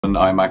An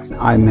IMAX.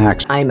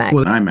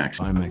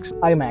 IMAX.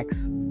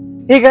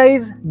 IMAX. Hey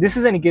guys, this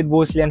is Aniket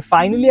Bosle and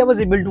finally I was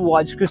able to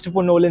watch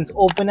Christopher Nolan's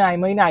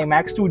Oppenheimer in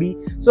IMAX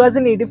 2D. So as a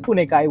native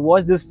Puneka, I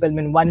watched this film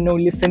in one and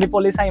only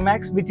Cinepolis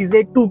IMAX, which is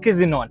a 2K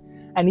Xenon.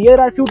 And here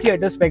are a few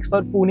theatre specs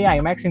for Pune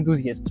IMAX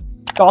enthusiasts.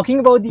 Talking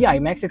about the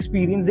IMAX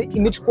experience, the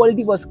image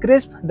quality was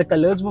crisp, the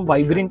colors were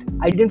vibrant,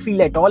 I didn't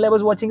feel at all I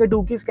was watching a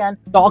 2K scan.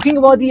 Talking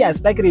about the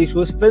aspect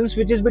ratios, film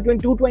switches between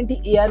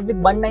 220 AR with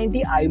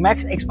 190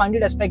 IMAX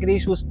expanded aspect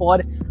ratios for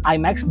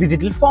IMAX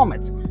digital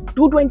formats.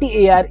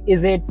 220 AR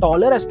is a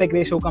taller aspect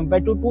ratio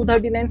compared to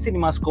 239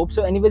 CinemaScope,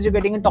 so anyways you're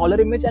getting a taller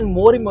image and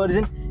more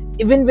immersion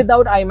even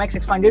without IMAX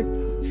expanded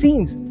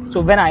scenes. So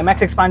when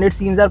IMAX expanded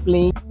scenes are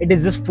playing, it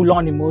is just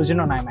full-on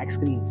immersion on IMAX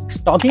screens.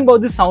 Talking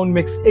about the sound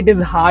mix, it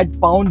is hard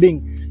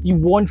pounding. You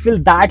won't feel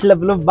that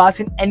level of bass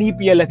in any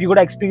PLF. You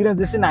gotta experience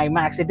this in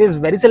IMAX. It is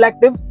very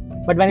selective,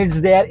 but when it's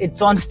there, it's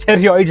on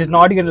steroids,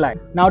 not even lie.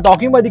 Now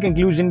talking about the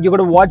conclusion, you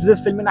gotta watch this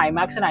film in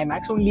IMAX and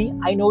IMAX only.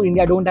 I know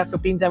India don't have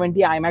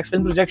 1570 IMAX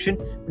film projection,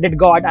 but it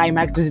got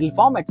IMAX digital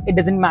format. It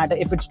doesn't matter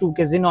if it's 2K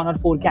Xenon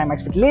or 4K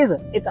IMAX with laser.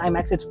 It's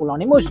IMAX, it's full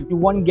on immersion. You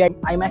won't get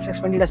IMAX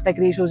expanded aspect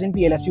ratios in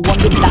PLFs. You won't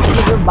get that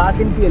level of bass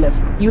in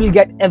PLFs. You will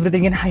get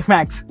everything in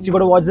IMAX. So you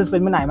gotta watch this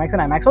film in IMAX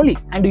and IMAX only.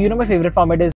 And do you know my favorite format is